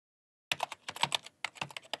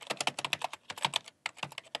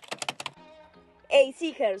Hey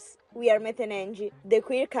Seekers! We are Mat and Angie, the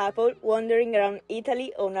queer couple wandering around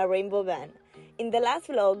Italy on a rainbow van. In the last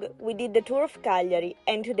vlog, we did the tour of Cagliari,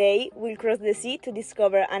 and today we'll cross the sea to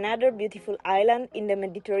discover another beautiful island in the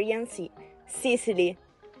Mediterranean Sea, Sicily.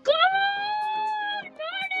 Good morning!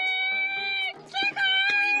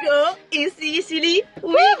 We go in Sicily!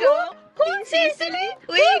 We go in Sicily!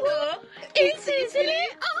 We go in Sicily!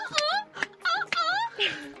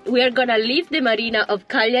 We are gonna leave the marina of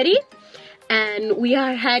Cagliari and we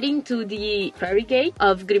are heading to the ferry gate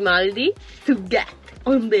of Grimaldi to get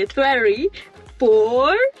on the ferry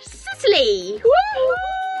for Sicily!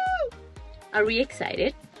 Woo! Are we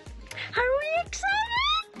excited? Are we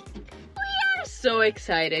excited? We are so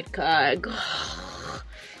excited,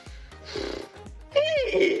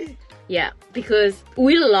 yeah, because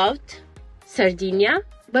we loved Sardinia,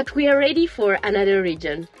 but we are ready for another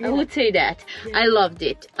region. Yeah. I would say that. Yeah. I loved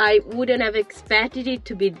it. I wouldn't have expected it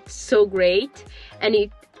to be so great, and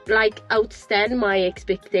it outstand my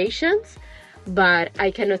expectations. But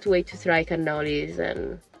I cannot wait to try cannolis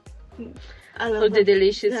and all the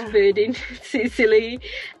delicious food in Sicily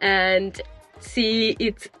and see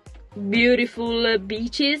its beautiful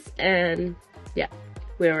beaches, and yeah,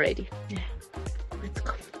 we're ready. Yeah. Let's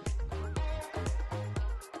go.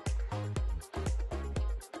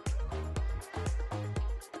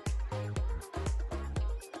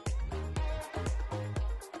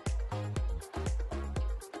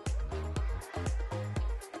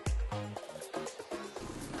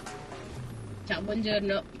 Ciao,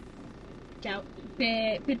 buongiorno. Ciao.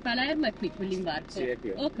 Per Palermo è qui quell'imbarco? Sì, è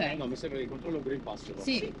qui. Ok. No, mi sembra che controllo per il passo.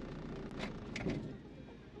 Sì.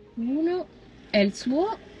 Uno è il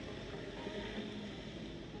suo.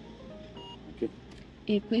 Okay.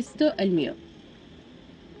 E questo è il mio.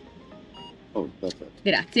 Oh, perfetto.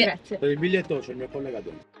 Grazie. Grazie. Per il biglietto c'è il mio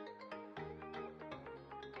collegato.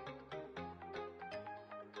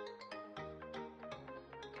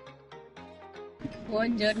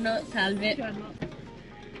 Buongiorno, salve. Buongiorno.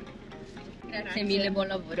 Grazie mille, buon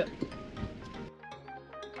lavoro.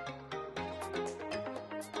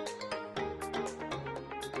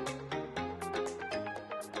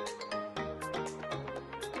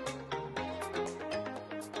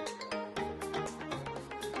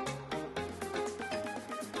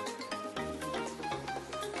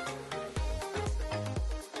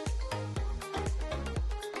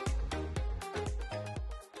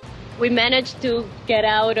 We managed to get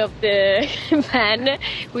out of the van.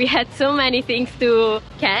 We had so many things to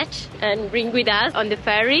catch and bring with us on the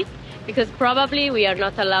ferry, because probably we are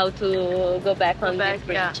not allowed to go back on the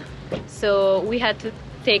bridge. Yeah. So we had to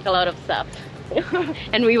take a lot of stuff.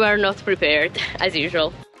 And we were not prepared, as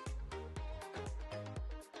usual.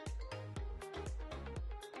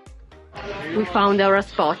 We found our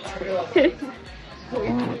spot.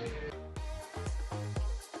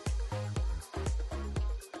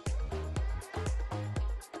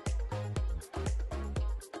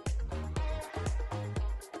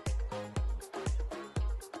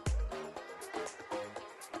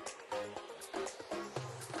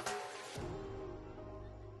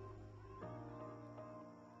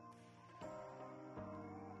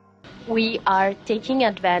 We are taking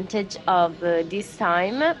advantage of this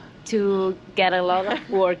time to get a lot of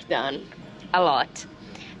work done, a lot.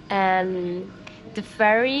 And the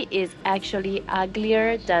ferry is actually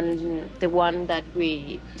uglier than the one that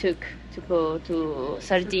we took to go to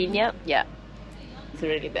Sardinia. Yeah, it's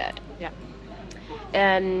really bad. Yeah.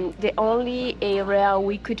 And the only area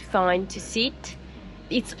we could find to sit,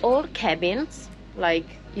 it's all cabins, like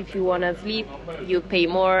if you want to sleep, you pay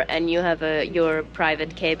more and you have your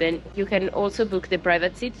private cabin. You can also book the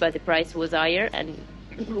private seat, but the price was higher and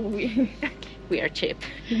we are cheap.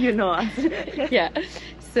 You know us. Yeah.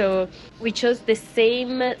 So we chose the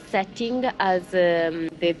same setting as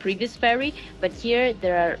the previous ferry, but here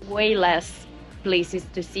there are way less places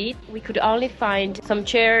to sit. We could only find some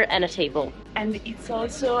chair and a table. And it's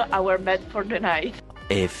also our bed for the night.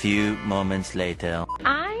 A few moments later.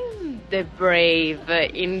 I'm the brave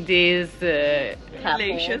in this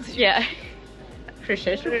relationship. Yeah.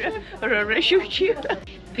 Relationship.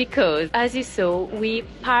 Because, as you saw, we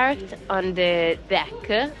parked on the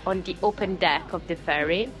deck, on the open deck of the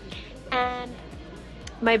ferry, and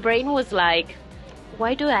my brain was like,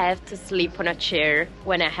 why do I have to sleep on a chair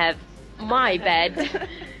when I have my bed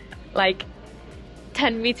like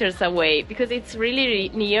 10 meters away? Because it's really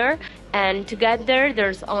near, and to get there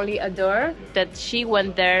there's only a door that she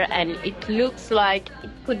went there and it looks like it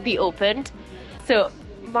could be opened. So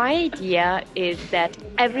my idea is that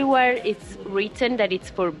everywhere it's written that it's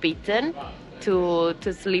forbidden,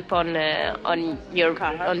 to sleep on your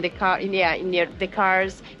on the car, yeah, in the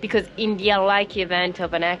cars, because in the unlikely event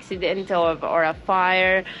of an accident or a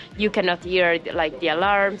fire, you cannot hear like the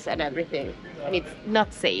alarms and everything, and it's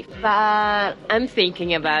not safe. But I'm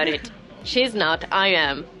thinking about it. She's not, I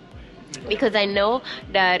am, because I know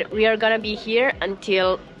that we are gonna be here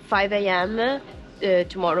until 5 a.m.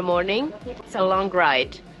 Tomorrow morning. It's a long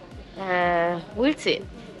ride. We'll see.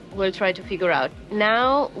 We'll try to figure out.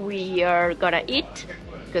 Now we are gonna eat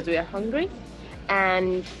because we are hungry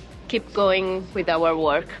and keep going with our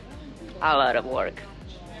work. A lot of work.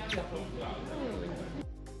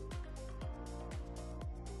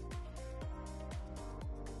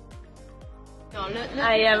 No,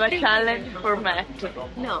 I have a challenge for Matt.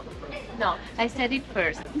 No, I said it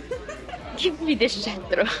first. Give me the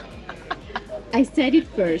scettro. I said it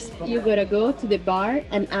first. You gotta go to the bar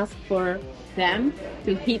and ask for them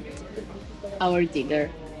to hit our dinner.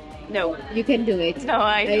 No. You can do it. No,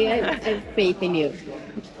 I have faith in you.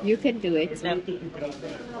 You can do it. No.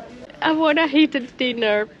 I wanna hit a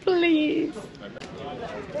dinner, please.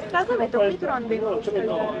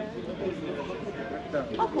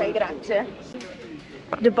 Ok, grazie.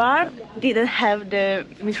 The bar didn't have the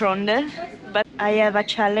microonde, but I have a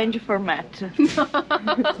challenge for Matt.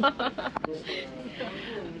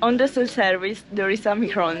 On the self-service, there is a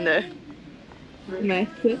microonde. Matt,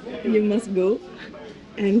 you must go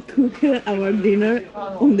and cook our dinner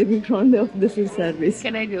on the microonde of the self-service.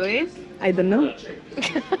 Can I do it? I don't know.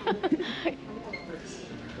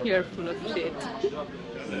 You're full of shit.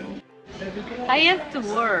 I have to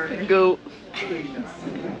work. Go. I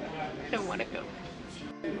don't wanna go.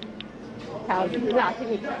 Ciao,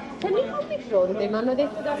 scusatemi. Se mi fa di fronte, mi hanno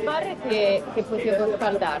detto dal bar che potevo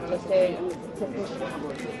scaldarlo se...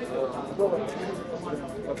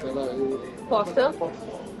 Posso?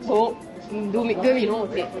 Oh, 2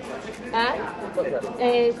 minuti.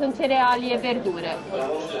 Sono cereali e verdure.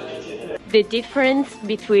 The difference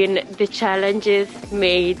between the challenges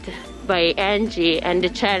made by Angie and the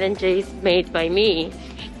challenges made by me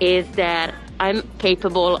is that I'm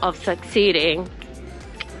capable of succeeding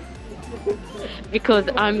because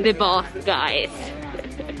I'm the boss, guys.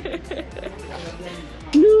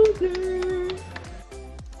 Loser.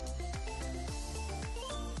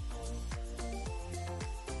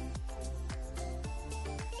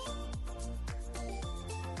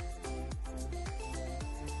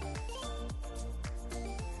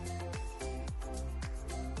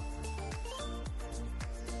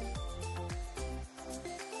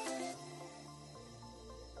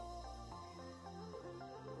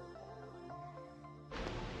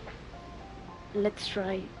 Let's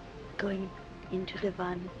try going into the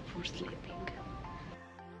van for sleeping.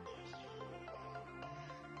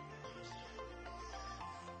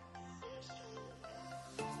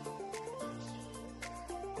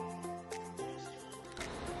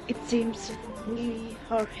 It seems we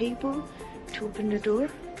are able to open the door.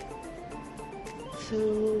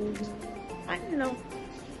 So, I don't know,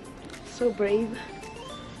 so brave.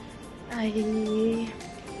 I'm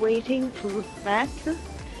waiting for Matt.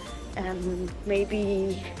 And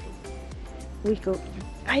maybe we go.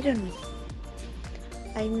 I don't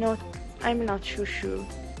know. I'm not so sure.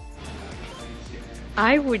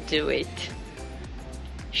 I would do it.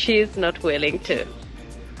 She is not willing to.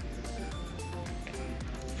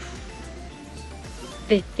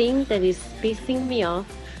 The thing that is pissing me off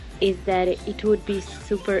is that it would be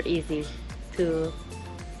super easy to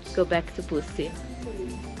go back to Pussy.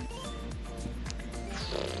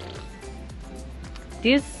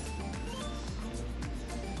 This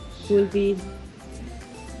will be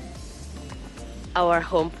our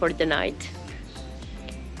home for the night.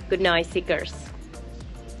 Good night, seekers.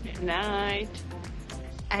 Good night.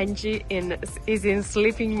 Angie is in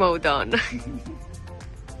sleeping mode on.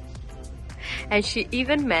 And she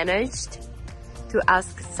even managed to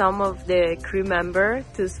ask some of the crew member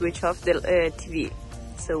to switch off the TV.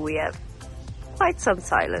 So we have quite some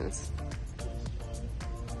silence,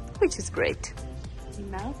 which is great.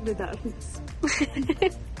 Now the darkness.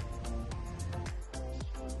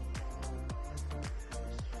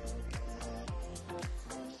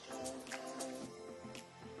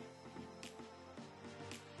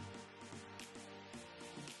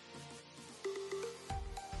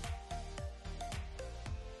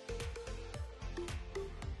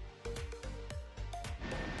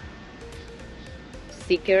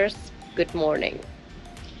 Seekers, good morning.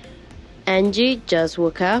 Angie just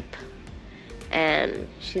woke up and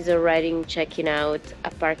she's already checking out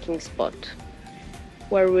a parking spot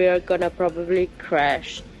where we are gonna probably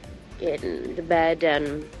crash in the bed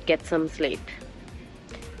and get some sleep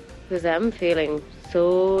because I'm feeling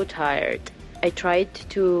so tired. I tried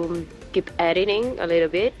to keep editing a little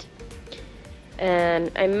bit,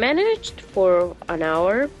 and I managed for an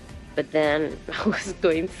hour, but then I was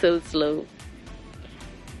going so slow.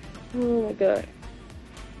 Oh my god.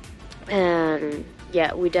 And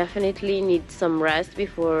yeah, we definitely need some rest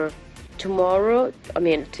before tomorrow. I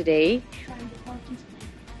mean, today.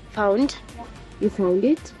 Found? You found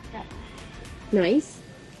it? Yeah. Nice.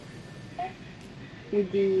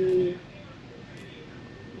 With the...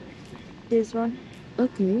 This one.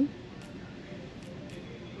 Okay.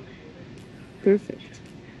 Perfect.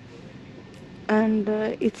 And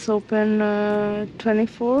it's open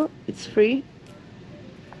 24. It's free.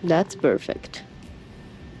 That's perfect.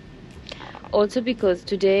 Also because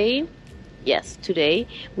today, yes, today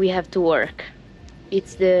we have to work.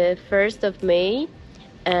 It's the 1st of May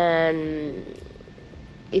and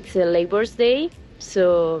it's a Labor's Day,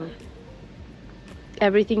 so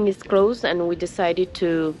everything is closed, and we decided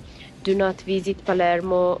to do not visit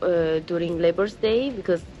Palermo during Labor's Day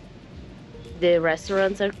because the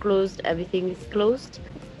restaurants are closed, everything is closed.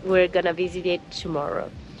 We're gonna visit it tomorrow.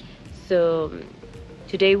 So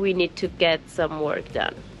today we need to get some work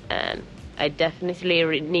done, and I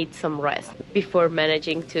definitely need some rest before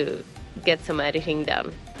managing to get some editing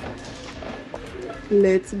done.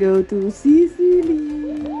 Let's go to Sicily.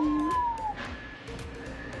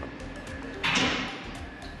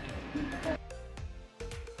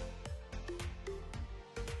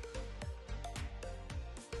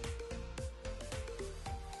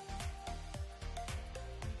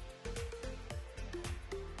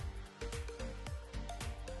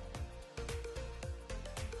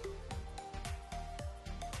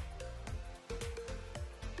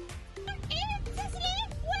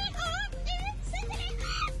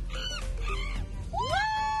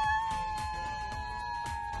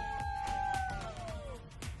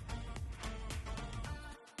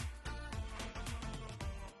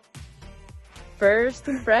 First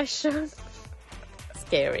impression,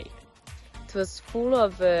 scary. It was full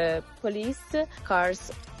of police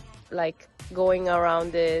cars, like going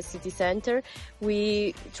around the city center.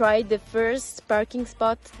 We tried the first parking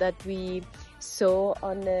spot that we saw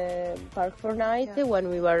on the Park for Night when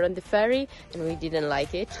we were on the ferry, and we didn't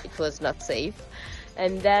like it. It was not safe.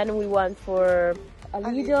 And then we went for a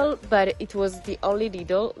Lidl, but it was the only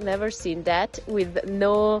Lidl, never seen that, with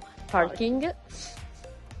no parking.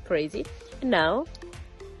 Crazy. And now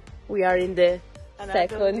we are in the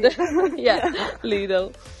second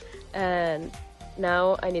Lidl, and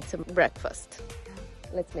now I need some breakfast.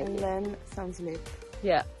 Let's make it. And then some sleep.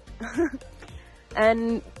 Yeah.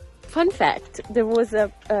 And fun fact, there was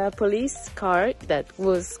a police car that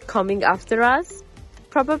was coming after us.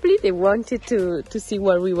 Probably they wanted to see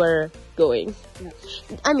where we were going. Yeah.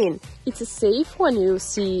 I mean, it's safe when you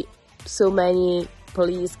see so many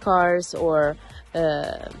police cars or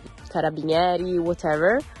carabinieri,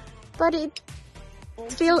 whatever, but it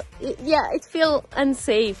feel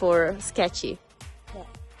unsafe or sketchy. Yeah.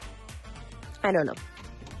 I don't know.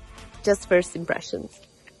 Just first impressions.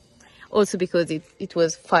 Also because it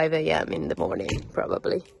was 5 a.m. in the morning,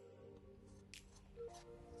 probably.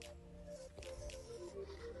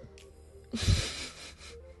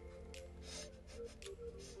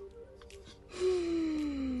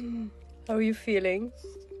 How are you feeling?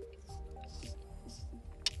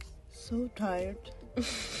 So tired.